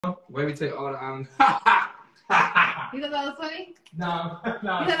Wavy take all the islands. You thought that was funny? No. You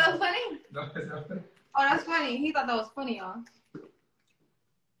thought that was funny? No, it's not funny. Oh, that's funny. He thought that was funny, y'all.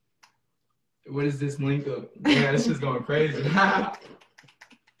 What is this link up? Yeah, this is going crazy.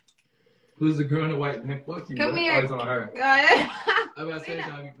 Who's the girl in the white man? Fuck you. Come here. Always on her. Go ahead. I'm about to say it's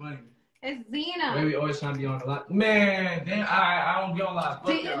trying to be funny. It's Zena. Wavy always trying to be on the live. Man, damn, I don't be on live.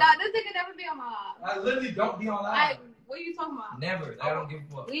 Fuck y'all. Nah, this nigga never be on my live. I literally don't be on live. What are you talking about? Never. I don't give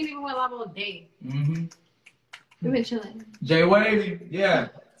a fuck. We ain't even went live all day. Mm-hmm. We've been chilling. J Wavy, yeah.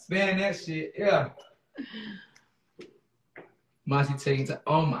 Spanning that shit, yeah. Mossy taking time.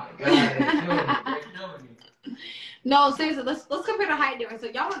 Oh my god, they're killing me. No, seriously, let's compare the height difference. So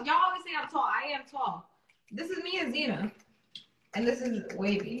y'all always say I'm tall. I am tall. This is me and Zena. And this is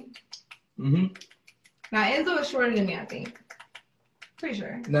Wavy. Mm-hmm. Now Enzo is shorter than me, I think. Pretty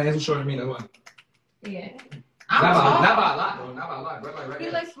sure. No, it's shorter than me, that's why. Yeah. Not I'm tall. by a lot, though. Not by a lot. Right He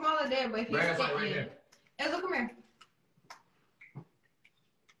there. looks smaller there, but he's Right thick. there. Enzo, come here.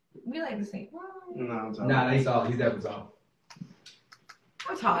 We like the same. No, I'm tall. Nah, he's tall. He's definitely tall.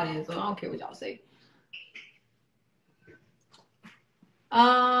 I'm tall, Enzo. I don't care what y'all say.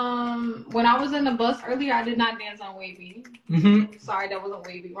 When I was in the bus earlier, I did not dance on Wavy. Mm-hmm. Sorry, that wasn't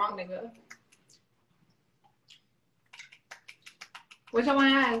Wavy. Wrong nigga. What y'all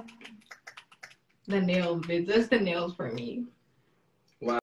want to ask? The nails, bitch. That's the nails for me.